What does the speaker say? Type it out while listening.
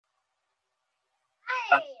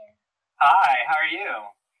Hi, how are you?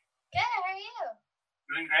 Good, how are you?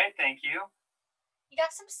 Doing great, thank you. You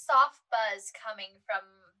got some soft buzz coming from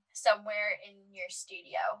somewhere in your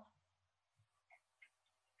studio.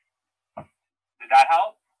 Did that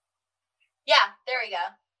help? Yeah, there we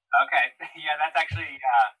go. Okay. Yeah,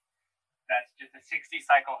 that's just a 60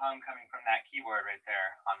 cycle hum coming from that keyboard right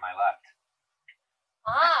there on my left.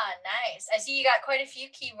 Ah, nice. I see you got quite a few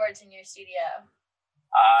keyboards in your studio.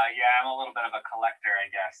 Yeah, I'm a little bit of a collector, I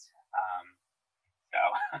guess. So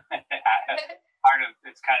part of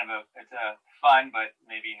it's a fun, but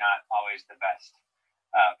maybe not always the best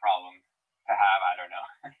problem to have. I don't know.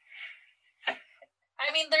 I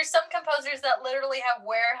mean, there's some composers that literally have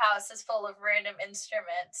warehouses full of random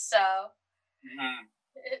instruments, so Hmm.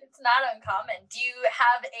 it's not uncommon. Do you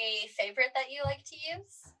have a favorite that you like to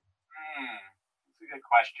use? That's a good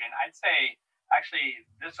question. I'd say actually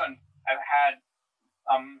this one I've had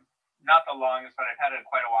not the longest, but I've had it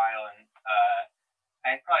quite a while, and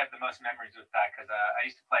I probably have the most memories with that because I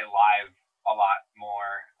used to play live a lot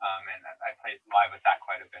more, and I played live with that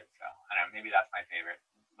quite a bit. So I don't know, maybe that's my favorite,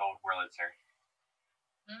 the old Wurlitzer.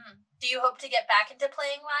 Do you hope to get back into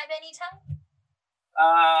playing live anytime?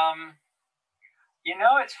 Um,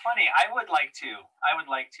 it's funny. I would like to.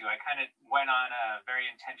 I kind of went on a very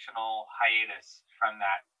intentional hiatus from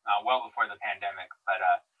that well before the pandemic, but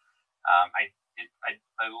I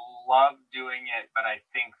love doing it. But I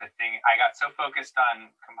think the thing I got so focused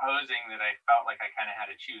on composing that I felt like I kind of had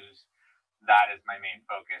to choose that as my main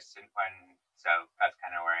focus, and so that's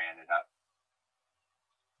kind of where I ended up.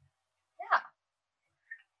 Yeah.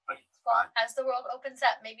 But it's Well, fun. as the world opens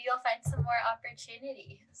up, maybe you'll find some more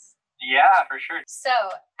opportunities. Yeah, for sure. So,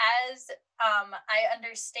 as I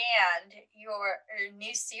understand, your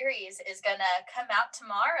new series is gonna come out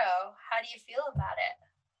tomorrow. How do you feel about it?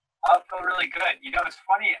 I feel really good. It's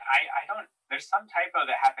funny. I don't. There's some typo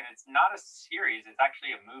that happened. It's not a series. It's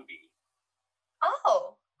actually a movie.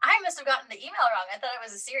 Oh, I must have gotten the email wrong. I thought it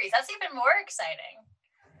was a series. That's even more exciting.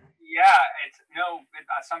 Yeah, it's no.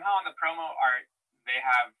 Somehow on the promo art they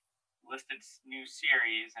have listed new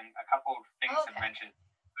series, and a couple of things have mentioned,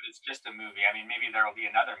 but it's just a movie. I mean, maybe there will be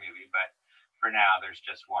another movie, but for now, there's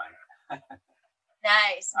just one.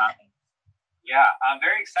 Nice. Yeah, I'm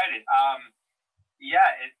very excited. Yeah,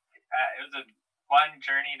 it was a fun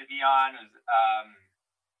journey to be on. It was,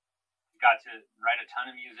 got to write a ton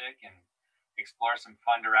of music and explore some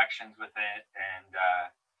fun directions with it, and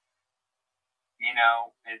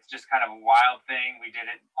it's just kind of a wild thing. We did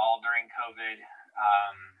it all during COVID,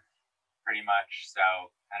 pretty much. So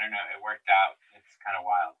I don't know. It worked out. It's kind of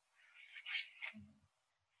wild.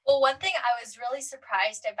 Well, one thing I was really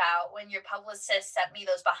surprised about when your publicist sent me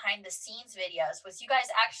those behind the scenes videos was you guys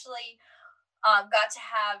actually got to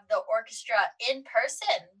have the orchestra in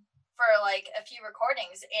person for like a few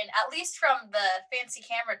recordings. And at least from the fancy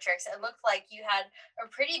camera tricks, it looked like you had a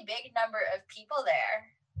pretty big number of people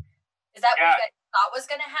there. Is that what you guys thought was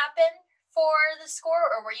going to happen for the score,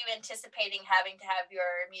 or were you anticipating having to have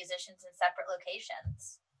your musicians in separate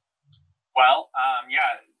locations? Well,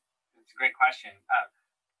 yeah, it's a great question.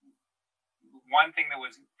 One thing that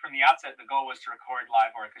was from the outset, the goal was to record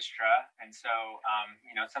live orchestra, and so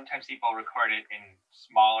sometimes people record it in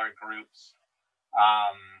smaller groups.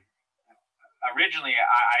 Originally,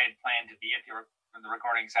 I had planned to be at the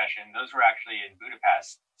recording session. Those were actually in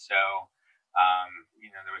Budapest, so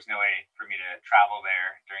there was no way for me to travel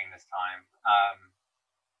there during this time.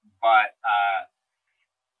 But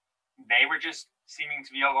they were just seeming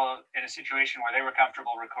to be able, in a situation where they were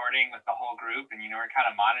comfortable recording with the whole group, and we're kind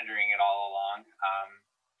of monitoring it all along.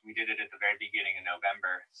 We did it at the very beginning of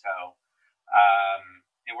November, so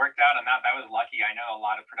it worked out, and that was lucky. I know a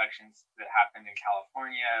lot of productions that happened in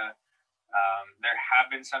California. There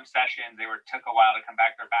have been some sessions. They took a while to come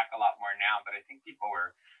back. They're back a lot more now, but I think people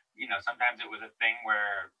were, sometimes it was a thing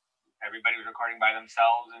where everybody was recording by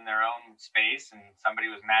themselves in their own space, and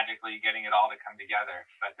somebody was magically getting it all to come together.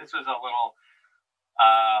 But this was a little,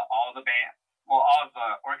 all of the band, well, all of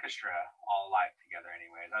the orchestra, all live together.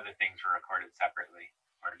 Anyways, other things were recorded separately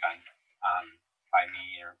or done by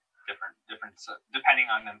me or different, depending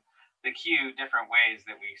on the cue, different ways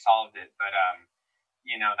that we solved it. But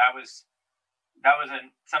that was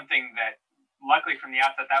something that luckily from the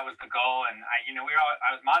outset that was the goal, and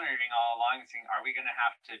I was monitoring all along, saying, are we going to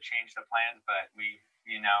have to change the plans? But we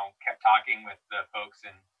kept talking with the folks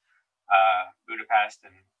in Budapest,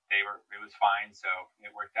 and it was fine, so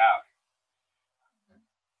it worked out.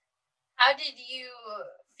 How did you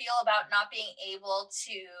feel about not being able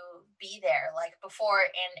to be there, like before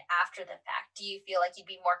and after the fact? Do you feel like you'd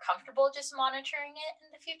be more comfortable just monitoring it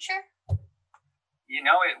in the future?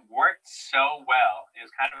 It worked so well. It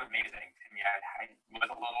was kind of amazing to me. I was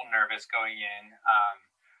a little nervous going in,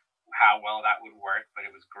 how well that would work, but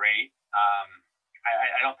it was great.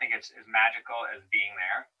 I don't think it's as magical as being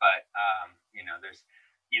there, but there's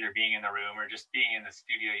either being in the room or just being in the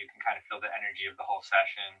studio, you can kind of feel the energy of the whole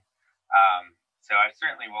session. So I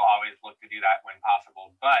certainly will always look to do that when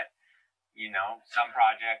possible. But some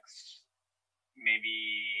projects,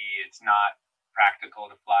 maybe it's not practical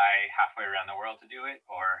to fly halfway around the world to do it,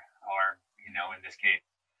 or in this case,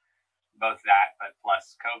 both that, but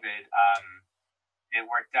plus COVID. It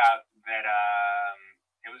worked out that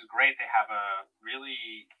it was great. They have a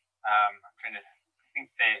really I'm trying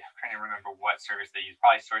to remember what service they use.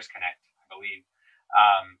 Probably Source Connect, I believe.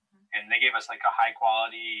 And they gave us like a high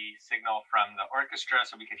quality signal from the orchestra,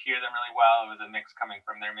 so we could hear them really well. It was a mix coming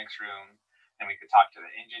from their mix room, and we could talk to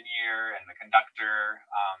the engineer and the conductor.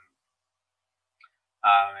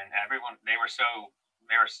 And everyone, they were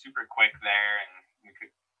super quick there, and we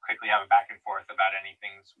could quickly have a back and forth about any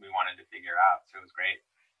things we wanted to figure out. So it was great.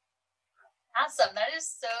 Awesome. That is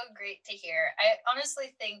so great to hear. I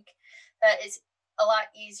honestly think that it's a lot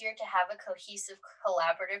easier to have a cohesive,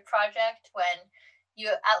 collaborative project when you,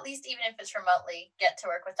 at least even if it's remotely, get to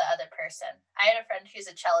work with the other person. I had a friend who's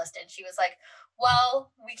a cellist, and she was like,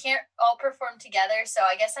 well, we can't all perform together, so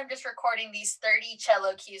I guess I'm just recording these 30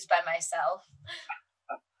 cello cues by myself.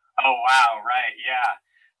 Oh, wow. Right. Yeah.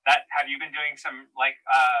 Have you been doing some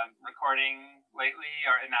recording lately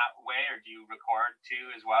or in that way, or do you record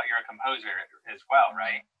too as well? You're a composer as well,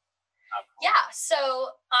 right? Oh, cool. Yeah. So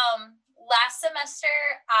last semester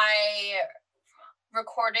I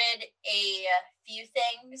recorded a few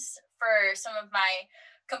things for some of my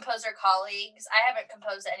composer colleagues. I haven't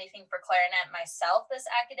composed anything for clarinet myself this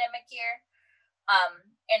academic year.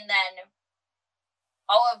 And then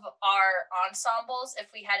all of our ensembles,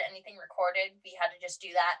 if we had anything recorded, we had to just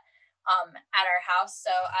do that at our house.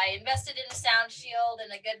 So I invested in a sound shield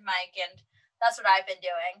and a good mic, and that's what I've been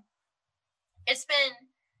doing. It's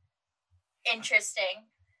been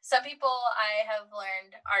interesting. Some people, I have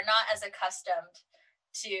learned, are not as accustomed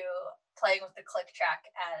to playing with the click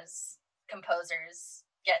track as composers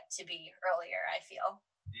get to be earlier, I feel.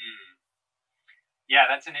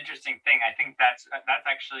 Yeah, that's an interesting thing. I think that's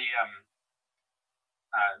actually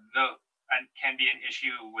can be an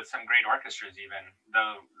issue with some great orchestras. Even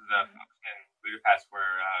though the folks in Budapest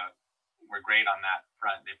were great on that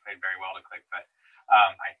front, they played very well to click. But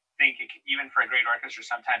I think even for a great orchestra,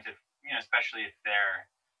 sometimes if especially if they're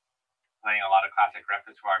playing a lot of classic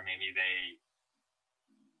repertoire, maybe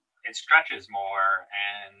it stretches more,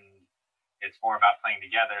 and it's more about playing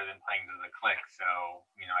together than playing to the click. So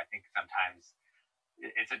I think sometimes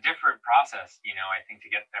it's a different process. I think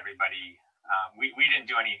to get everybody. We didn't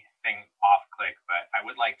do anything off click, but I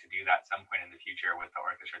would like to do that some point in the future with the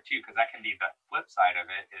orchestra too, because that can be the flip side of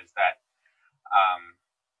it. Is that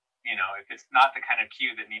if it's not the kind of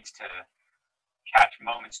cue that needs to catch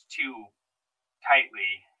moments too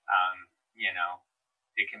tightly,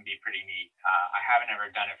 it can be pretty neat. I haven't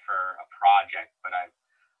ever done it for a project, but I've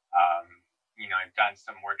done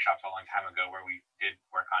some workshops a long time ago where we did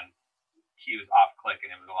work on cues off click,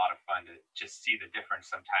 and it was a lot of fun to just see the difference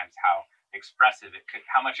sometimes, how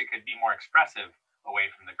much it could be more expressive away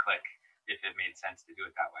from the click if it made sense to do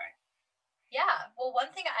it that way. Yeah. Well,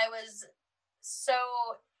 one thing I was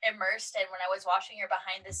so immersed in when I was watching your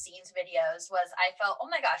behind the scenes videos was I felt, oh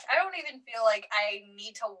my gosh, I don't even feel like I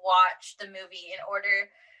need to watch the movie in order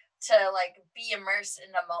to be immersed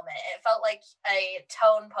in a moment. It felt like a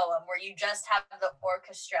tone poem where you just have the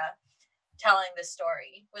orchestra telling the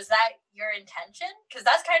story. Was that your intention? Because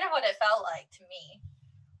that's kind of what it felt like to me.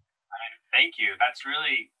 Thank you. That's a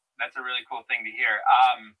really cool thing to hear.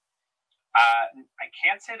 I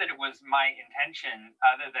can't say that it was my intention,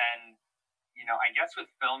 other than I guess with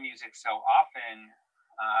film music so often,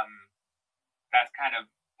 that's kind of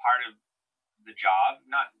part of the job.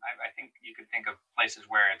 I think you could think of places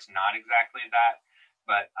where it's not exactly that,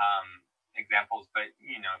 but examples. But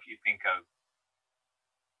if you think of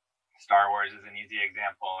Star Wars as an easy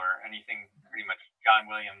example, or anything pretty much John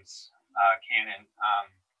Williams canon,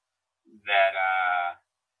 that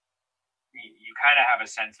you kind of have a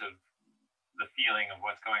sense of the feeling of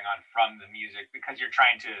what's going on from the music, because you're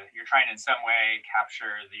trying in some way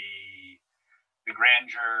capture the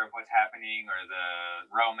grandeur of what's happening, or the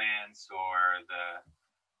romance, or the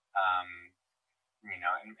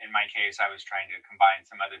in my case I was trying to combine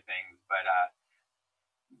some other things, but as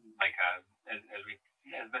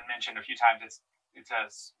been mentioned a few times, it's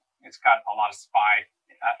got a lot of spy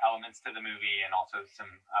elements to the movie, and also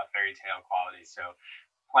some fairy tale qualities. So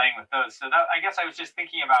playing with those. So that, I guess I was just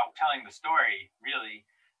thinking about telling the story, really.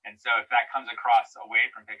 And so if that comes across away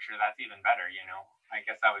from picture, that's even better, you know. I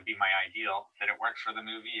guess that would be my ideal, that it works for the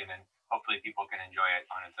movie, and then hopefully people can enjoy it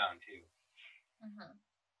on its own too. Mm-hmm.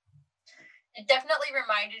 It definitely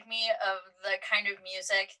reminded me of the kind of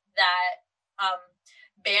music that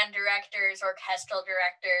band directors, orchestral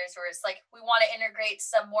directors, where it's like, we want to integrate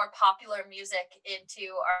some more popular music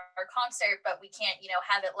into our concert, but we can't,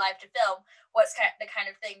 have it live to film. What's the kind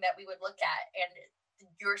of thing that we would look at? And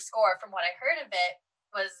your score, from what I heard of it,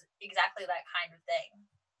 was exactly that kind of thing.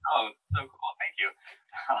 Oh, so cool. Thank you.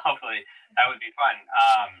 Hopefully that would be fun.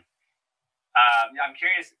 I'm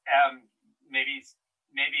curious, maybe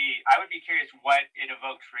I would be curious what it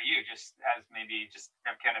evoked for you, just as maybe just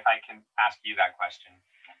if I can ask you that question.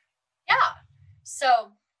 Yeah.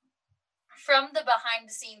 So from the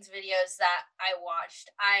behind the scenes videos that I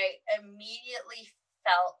watched, I immediately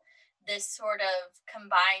felt this sort of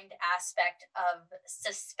combined aspect of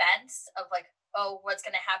suspense of like, oh, what's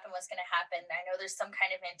going to happen? What's going to happen? I know there's some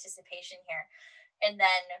kind of anticipation here. And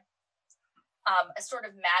then a sort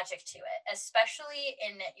of magic to it, especially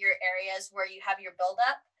in your areas where you have your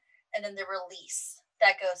buildup and then the release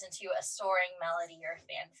that goes into a soaring melody or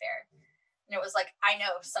fanfare. And it was like, I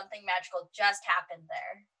know something magical just happened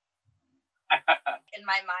there. In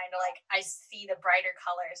my mind, like, I see the brighter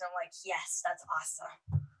colors. I'm like, yes, that's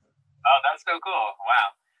awesome. Oh, that's so cool.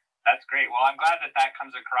 Wow. That's great. Well, I'm glad that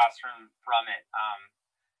comes across from it.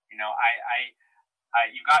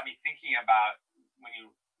 You got me thinking about when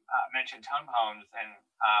you mentioned tone poems, and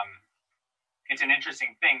it's an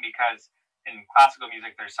interesting thing because in classical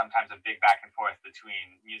music, there's sometimes a big back and forth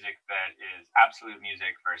between music that is absolute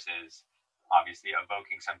music versus obviously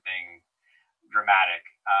evoking something dramatic.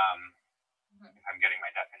 If I'm getting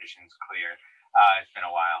my definitions clear, it's been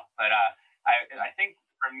a while, but I think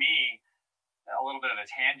for me, a little bit of a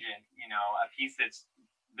tangent, a piece that's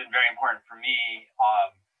been very important for me,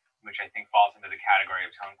 which I think falls into the category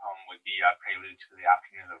of tone poem, would be Prelude to the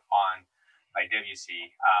Afternoon of the Faun by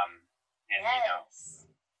Debussy. And yes.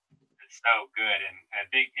 It's so good, and a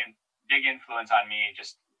big influence on me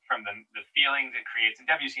just from the feelings it creates. And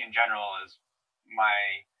Debussy in general is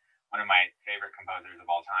one of my favorite composers of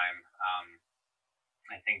all time.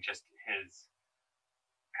 I think just his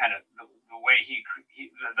kind of the way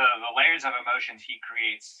the layers of emotions he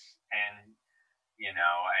creates, and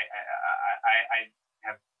I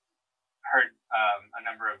have heard a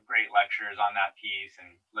number of great lectures on that piece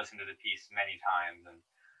and listened to the piece many times and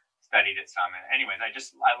studied it some. And anyways, I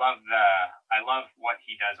love what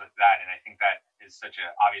he does with that, and I think that is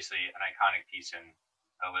obviously an iconic piece in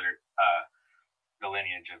the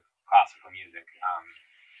lineage of classical music.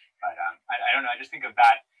 But I don't know. I just think of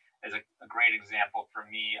that as a great example for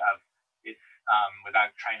me of it,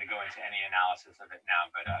 without trying to go into any analysis of it now,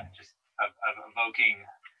 but just of evoking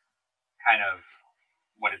kind of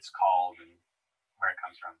what it's called and where it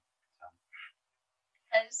comes from. So.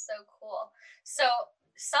 That is so cool. So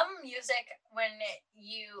some music, when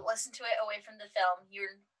you listen to it away from the film, you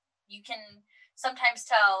can sometimes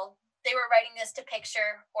tell they were writing this to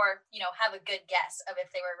picture, or have a good guess of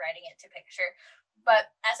if they were writing it to picture.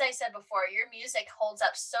 But as I said before, your music holds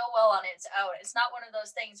up so well on its own. It's not one of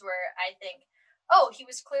those things where I think, oh, he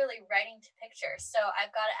was clearly writing to picture. So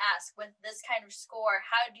I've got to ask, with this kind of score,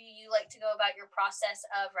 how do you like to go about your process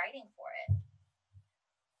of writing for it?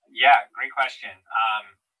 Yeah, great question.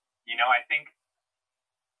 I think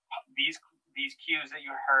these cues that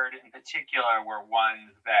you heard in particular were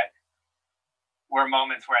ones that were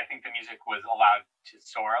moments where I think the music was allowed to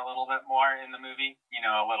soar a little bit more in the movie.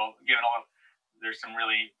 There's some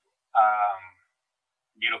really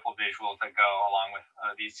beautiful visuals that go along with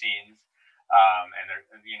these scenes, and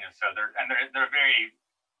they're a very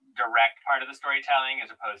direct part of the storytelling,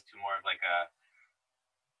 as opposed to more of like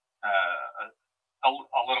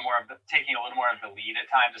a little more of taking a little more of the lead at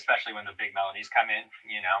times, especially when the big melodies come in.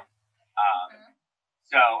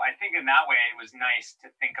 So I think in that way it was nice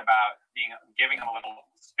to think about giving them a little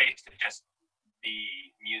space to just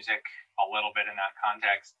be music a little bit in that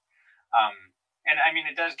context. And I mean,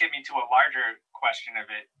 it does get me to a larger question of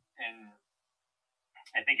it. And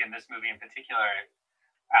I think in this movie in particular,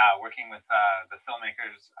 working with the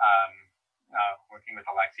filmmakers, working with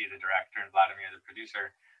Alexei, the director, and Vladimir, the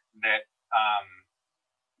producer, that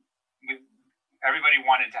everybody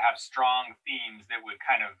wanted to have strong themes that would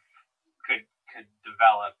kind of could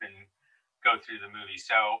develop and go through the movie.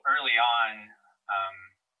 So early on,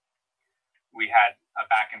 we had a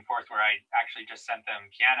back and forth where I actually just sent them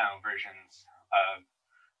piano versions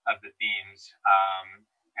of the themes,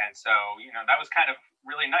 and so that was kind of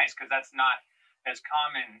really nice, because that's not as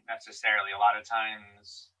common necessarily. A lot of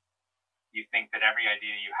times you think that every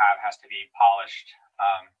idea you have has to be polished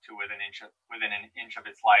to within an inch of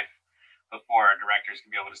its life before directors can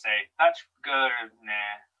be able to say that's good.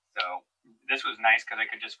 Nah. So this was nice because I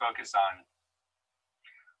could just focus on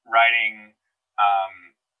writing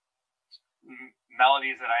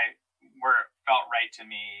melodies that I felt right to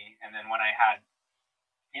me, and then when I had,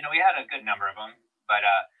 we had a good number of them, but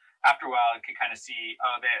after a while, I could kind of see,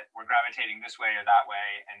 that we're gravitating this way or that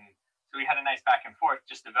way, and so we had a nice back and forth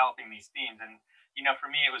just developing these themes. And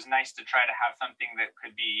for me, it was nice to try to have something that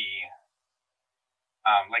could be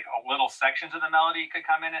like a little sections of the melody could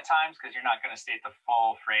come in at times, because you're not going to state the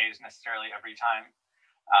full phrase necessarily every time.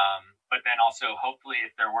 But then also, hopefully,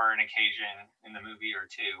 if there were an occasion in the movie or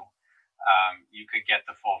two, you could get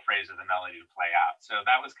the full phrase of the melody to play out. So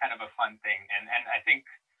that was kind of a fun thing. And I think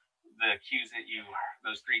the cues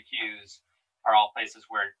those 3 cues are all places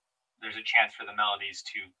where there's a chance for the melodies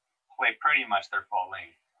to play pretty much their full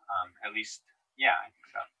length. At least, yeah, I think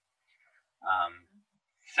so.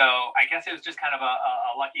 So I guess it was just kind of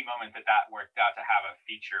a lucky moment that worked out to have a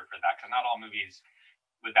feature for that, because not all movies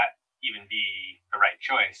would that even be the right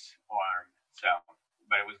choice for.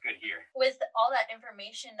 But it was good here. With all that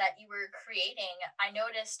information that you were creating, I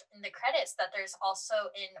noticed in the credits that there's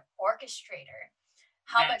also an orchestrator.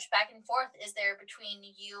 How much back and forth is there between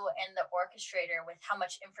you and the orchestrator with how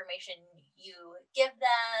much information you give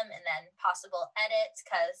them and then possible edits?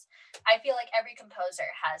 Because I feel like every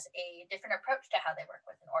composer has a different approach to how they work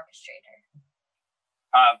with an orchestrator.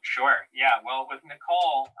 Sure. Yeah. Well, with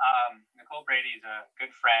Nicole Brady's a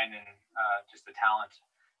good friend and just a talent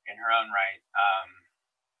in her own right.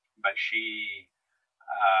 But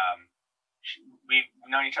we've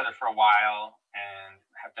known each other for a while and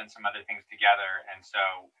have done some other things together. And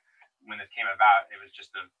so when this came about, it was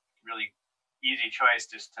just a really easy choice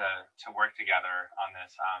just to work together on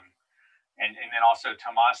this. And then also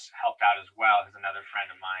Tomas helped out as well, who's another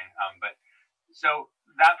friend of mine. But so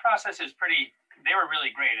that process is they were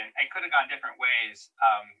really great, and it could have gone different ways.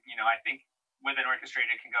 I think with an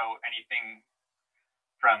orchestrator, it can go anything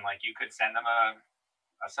from, like, you could send them a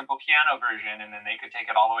simple piano version, and then they could take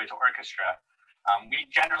it all the way to orchestra.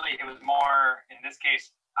 It was more, in this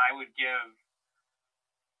case, I would give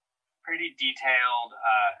pretty detailed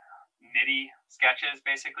MIDI sketches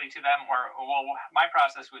basically to them, my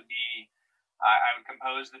process would be, I would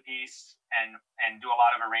compose the piece and do a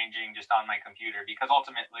lot of arranging just on my computer, because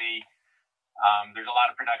ultimately there's a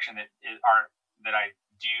lot of production that I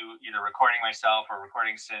do either recording myself or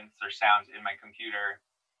recording synths or sounds in my computer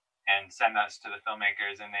and send those to the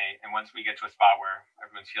filmmakers, and once we get to a spot where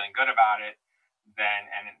everyone's feeling good about it,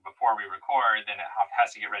 and before we record, then it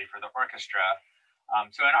has to get ready for the orchestra.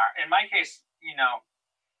 So in my case,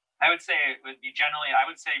 I would say it would be generally,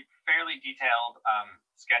 fairly detailed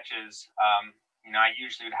sketches. I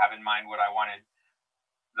usually would have in mind what I wanted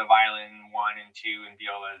the violin 1 and 2 and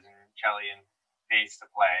violas and cello and bass to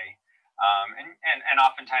play, and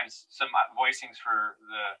oftentimes some voicings for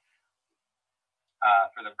the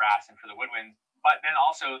brass and for the woodwind. But then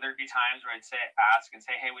also there'd be times where I'd ask,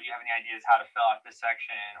 hey, would you have any ideas how to fill out this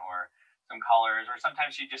section, or some colors? Or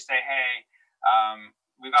sometimes she'd just say, hey,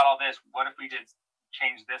 we've got all this. What if we did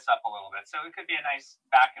change this up a little bit? So it could be a nice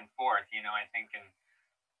back and forth, I think. And,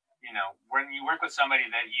 when you work with somebody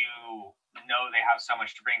that they have so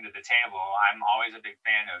much to bring to the table, I'm always a big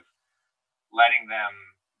fan of letting them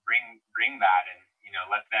bring that and,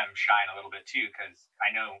 let them shine a little bit too, because I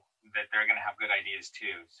know that they're going to have good ideas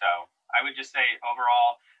too. So I would just say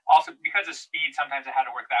overall, also because of speed, sometimes I had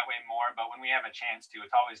to work that way more, but when we have a chance to,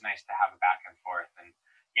 it's always nice to have a back and forth. And,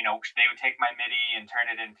 they would take my MIDI and turn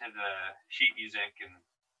it into the sheet music, and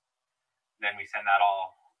then we send that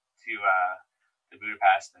all to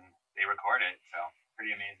Budapest and they record it. So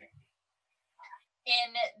pretty amazing.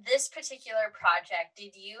 In this particular project,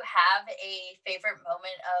 did you have a favorite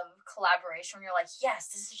moment of collaboration where you're like,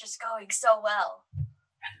 yes, this is just going so well?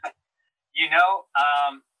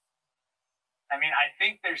 I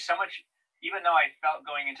think there's so much, even though I felt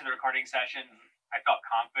going into the recording session, I felt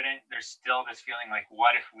confident, there's still this feeling like,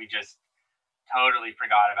 what if we just totally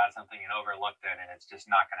forgot about something and overlooked it, and it's just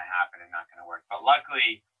not going to happen and not going to work. But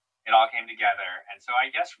luckily, it all came together. And so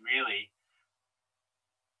I guess really,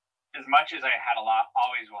 as much as I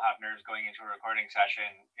always will have nerves going into a recording session,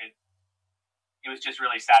 it was just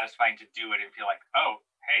really satisfying to do it and feel like, oh,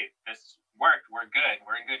 hey, this worked. We're good.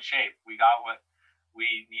 We're in good shape. We got what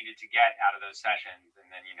we needed to get out of those sessions. And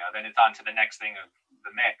then, then it's on to the next thing of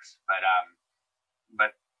the mix. But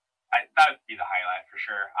that would be the highlight for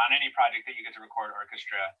sure. On any project that you get to record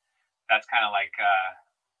orchestra, that's kind of like,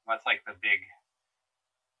 what's like the big,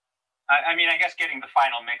 I mean, I guess getting the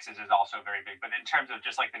final mixes is also very big, but in terms of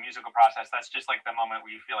just like the musical process, that's just like the moment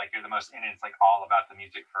where you feel like you're the most in it. It's like all about the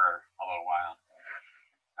music for a little while.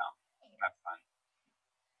 So that's fun.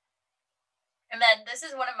 And then this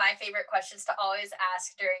is one of my favorite questions to always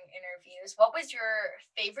ask during interviews. What was your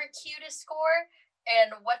favorite cue to score?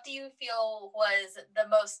 And what do you feel was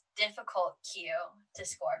the most difficult cue to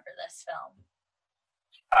score for this film?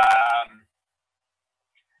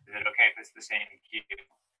 Is it okay if it's the same cue?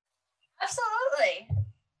 Absolutely.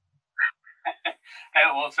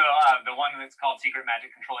 The one that's called Secret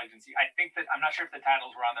Magic Control Agency. I think that I'm not sure if the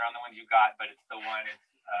titles were on there on the ones you got, but it's the one. It's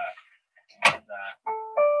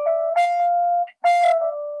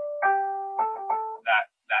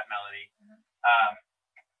that melody.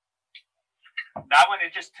 That one,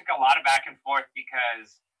 it just took a lot of back and forth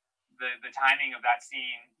because the timing of that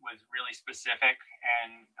scene was really specific,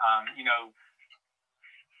 and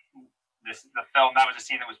the film, that was a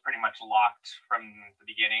scene that was pretty much locked from the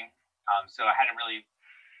beginning. So I had to really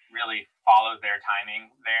follow their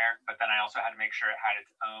timing there, but then I also had to make sure it had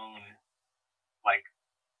its own like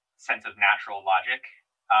sense of natural logic.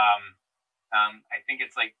 I think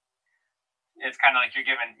it's kind of like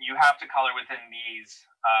you have to color within these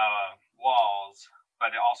walls,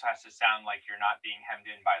 but it also has to sound like you're not being hemmed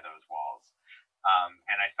in by those walls.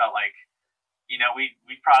 And I felt like,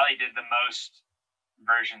 we probably did the most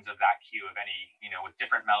versions of that cue of any, with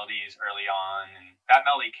different melodies early on, and that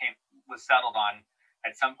melody was settled on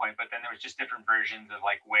at some point, but then there was just different versions of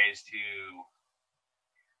like ways to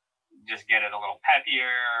just get it a little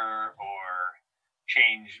peppier or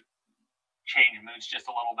change moods just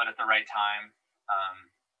a little bit at the right time.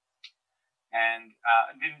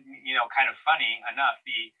 Kind of funny enough,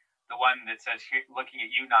 the one that says here, looking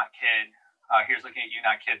at you, not kid, here's looking at you,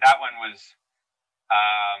 not kid, that one was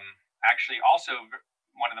actually also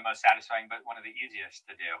one of the most satisfying, but one of the easiest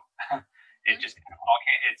to do.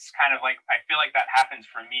 It's kind of like, I feel like that happens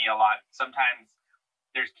for me a lot. Sometimes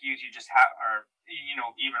there's cues you just have, or,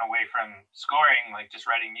 even away from scoring, like just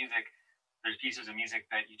writing music, there's pieces of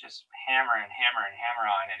music that you just hammer and hammer and hammer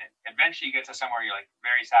on, and eventually you get to somewhere you're like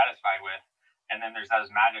very satisfied with. And then there's those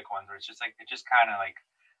magic ones where it's just like, it just kind of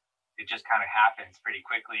happens pretty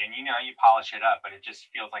quickly, and you polish it up, but it just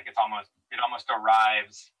feels like it almost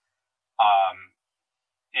arrives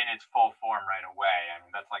in its full form right away. I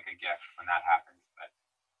mean, that's like a gift when that happens. But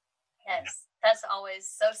yes, that's always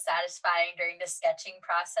so satisfying during the sketching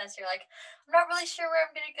process. You're like, I'm not really sure where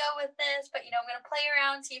I'm going to go with this, but I'm going to play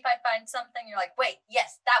around, see if I find something. You're like, wait,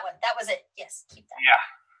 yes, that one, that was it. Yes, keep that. Yeah.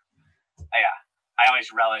 I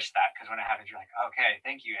always relish that, because when it happens, you're like, okay,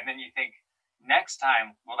 thank you. And then you think, next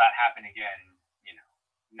time, will that happen again?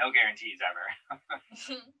 No guarantees ever.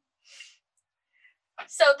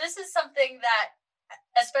 So this is something that,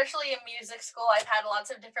 especially in music school, I've had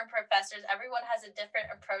lots of different professors. Everyone has a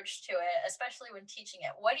different approach to it, especially when teaching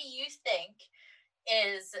it. What do you think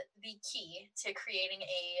is the key to creating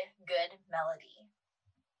a good melody?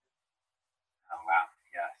 Oh, wow.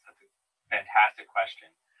 Yes, that's a fantastic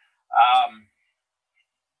question.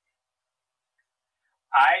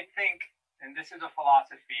 I think, and this is a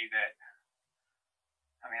philosophy that,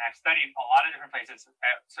 I've studied a lot of different places.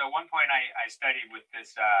 So at one point I studied with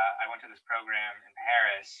this, I went to this program in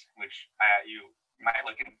Paris, which you might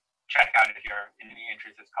look and check out if you're in any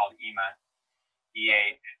interest. It's called EMA,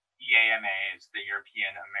 EAMA. It's the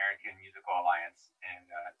European American Musical Alliance, and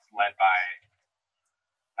it's led by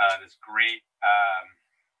this great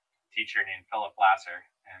teacher named Philip Lasser,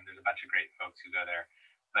 and there's a bunch of great folks who go there.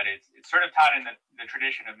 But it's sort of taught in the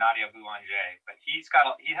tradition of Nadia Boulanger. But he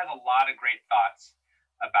has a lot of great thoughts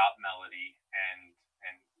about melody and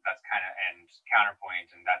that's kind of, and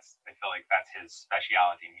counterpoint, and I feel like that's his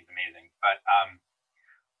specialty, and he's amazing. But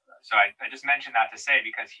so I just mentioned that to say,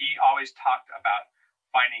 because he always talked about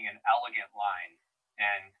finding an elegant line,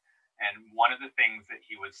 and one of the things that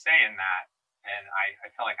he would say in that, and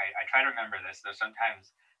I feel like I try to remember this, though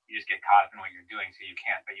sometimes you just get caught up in what you're doing, so you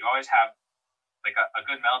can't, but you always have, like a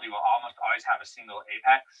good melody will almost always have a single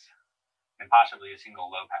apex and possibly a single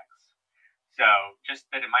lopex. So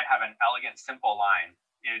just that it might have an elegant, simple line.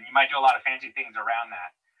 You might do a lot of fancy things around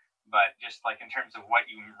that, but just like in terms of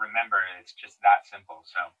what you remember, it's just that simple.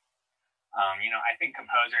 So, I think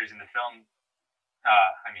composers in the film,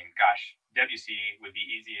 Debussy would be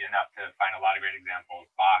easy enough to find a lot of great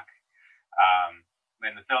examples. Bach.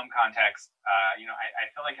 In the film context, I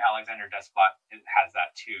feel like Alexander Desplat has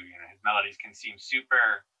that too. His melodies can seem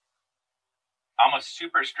almost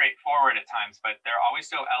super straightforward at times, but they're always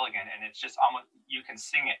so elegant, and it's just almost, you can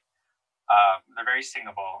sing it. They're very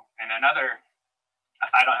singable. And another,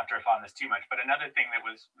 I don't have to riff on this too much, but another thing that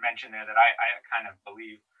was mentioned there that I kind of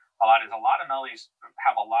believe a lot of melodies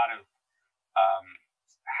have a lot of um,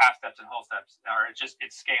 half steps and whole steps, or it's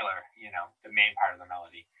scalar, the main part of the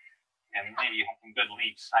melody, and maybe you have some good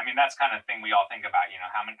leaps. I mean, that's kind of thing we all think about,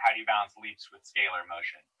 how do you balance leaps with scalar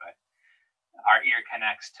motion? But our ear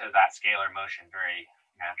connects to that scalar motion very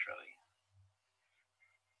naturally.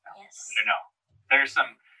 Yes. I don't know. There's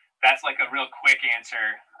some. That's like a real quick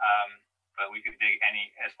answer, but we could dig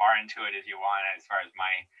as far into it as you want, as far as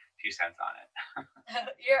my 2 cents on it.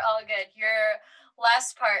 You're all good. Your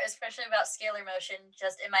last part, especially about scalar motion,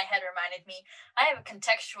 just in my head reminded me I have a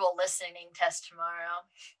contextual listening test tomorrow.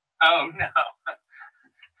 Oh no.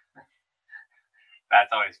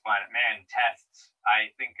 That's always fun. Man, tests.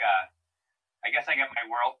 I think I guess I get my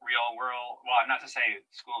real world. Well, not to say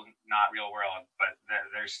school's not real world, but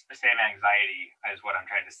there's the same anxiety as what I'm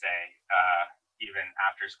trying to say. Even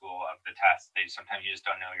after school of the test, sometimes you just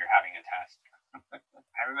don't know you're having a test.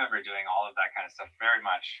 I remember doing all of that kind of stuff very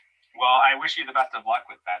much. Well, I wish you the best of luck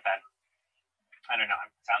with that. I don't know.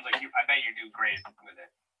 It sounds like I bet you do great with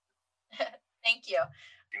it. Thank you.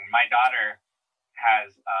 My daughter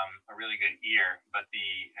has a really good ear, but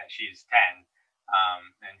she's 10,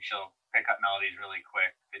 and she'll pick up melodies really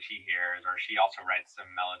quick that she hears, or she also writes some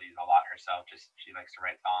melodies a lot herself. She likes to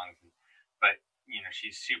write songs, but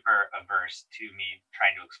she's super averse to me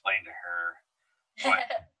trying to explain to her what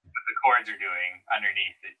the chords are doing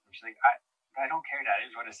underneath it. And she's like, I don't care, Dad. I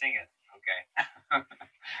just want to sing it. Okay.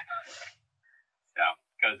 So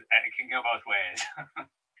it can go both ways.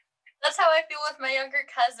 That's how I feel with my younger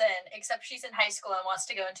cousin, except she's in high school and wants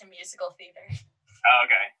to go into musical theater. Oh,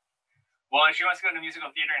 okay. Well, if she wants to go into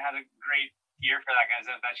musical theater and has a great ear for that kind of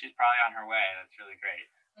stuff, she's probably on her way. That's really great.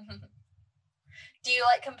 Do you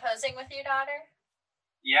like composing with your daughter?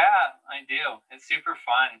 Yeah, I do. It's super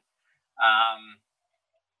fun.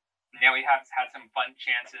 We have had some fun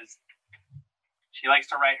chances. She likes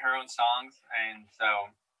to write her own songs, and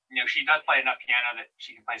so she does play enough piano that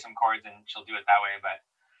she can play some chords, and she'll do it that way. But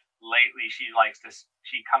lately, she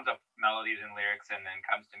comes up with melodies and lyrics, and then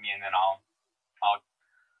comes to me, and then I'll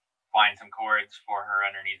find some chords for her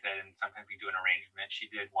underneath it, and sometimes we do an arrangement. She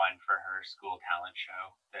did one for her school talent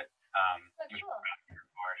show that cool.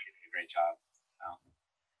 She did a great job. So,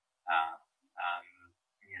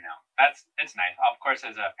 it's nice. Of course,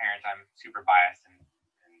 as a parent, I'm super biased and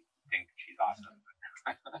think she's awesome.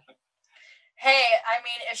 Hey, I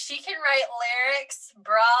mean, if she can write lyrics,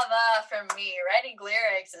 brava from me. Writing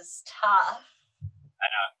lyrics is tough. I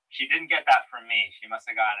know. She didn't get that from me. She must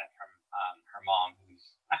have gotten it from her mom,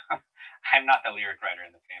 who's I'm not the lyric writer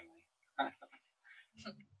in the family.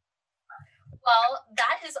 Well,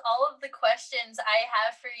 that is all of the questions I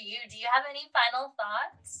have for you. Do you have any final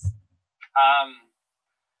thoughts?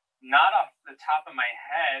 Not off the top of my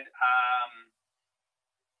head.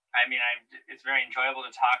 I mean, it's very enjoyable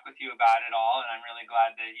to talk with you about it all, and I'm really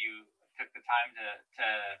glad that you took the time to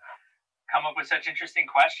come up with such interesting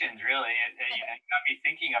questions. Really, it got me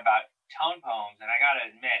thinking about tone poems, and I got to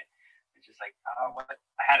admit, it's just like, I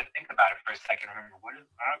had to think about it for a second. Remember,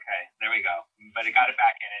 okay, there we go. But it got it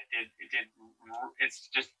back in. It did.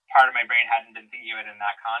 It's just part of my brain hadn't been thinking of it in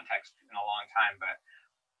that context in a long time. But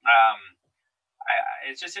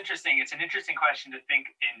it's just interesting. It's an interesting question to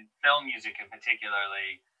think in film music in particular.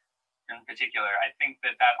 I think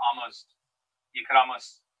that you could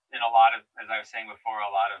almost, in a lot of, as I was saying before,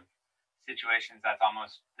 a lot of situations, that's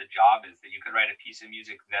almost the job, is that you could write a piece of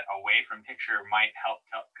music that away from picture might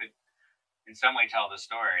could in some way tell the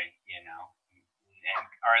story,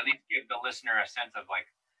 or at least give the listener a sense of like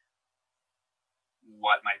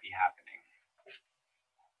what might be happening.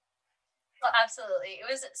 Well, absolutely. It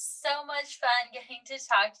was so much fun getting to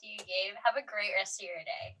talk to you, Gabe. Have a great rest of your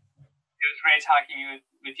day. It was great talking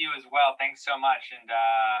with you as well. Thanks so much, and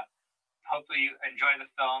hopefully you enjoy the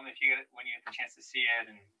film when you get the chance to see it,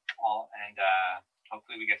 and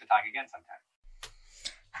hopefully we get to talk again sometime.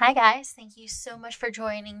 Hi guys, thank you so much for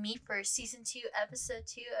joining me for season 2, episode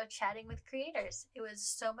 2 of Chatting with Creators. It was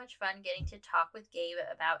so much fun getting to talk with Gabe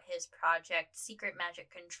about his project, Secret Magic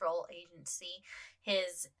Control Agency,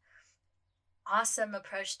 his awesome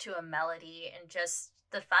approach to a melody, and just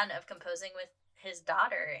the fun of composing with his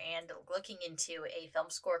daughter and looking into a film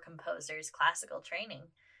score composer's classical training.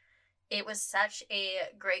 It was such a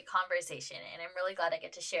great conversation, and I'm really glad I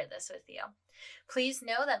get to share this with you. Please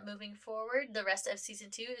know that moving forward, the rest of season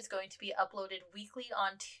 2 is going to be uploaded weekly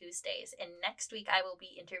on Tuesdays, and next week I will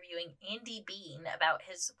be interviewing Andy Bean about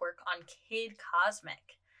his work on Kid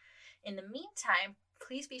Cosmic. In the meantime,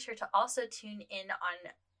 please be sure to also tune in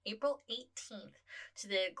on April 18th to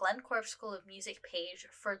the Glencorp School of Music page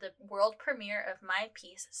for the world premiere of my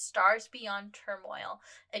piece, Stars Beyond Turmoil,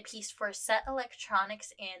 a piece for set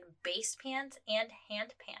electronics and bass pans and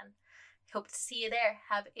hand pan. Hope to see you there.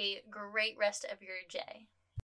 Have a great rest of your day.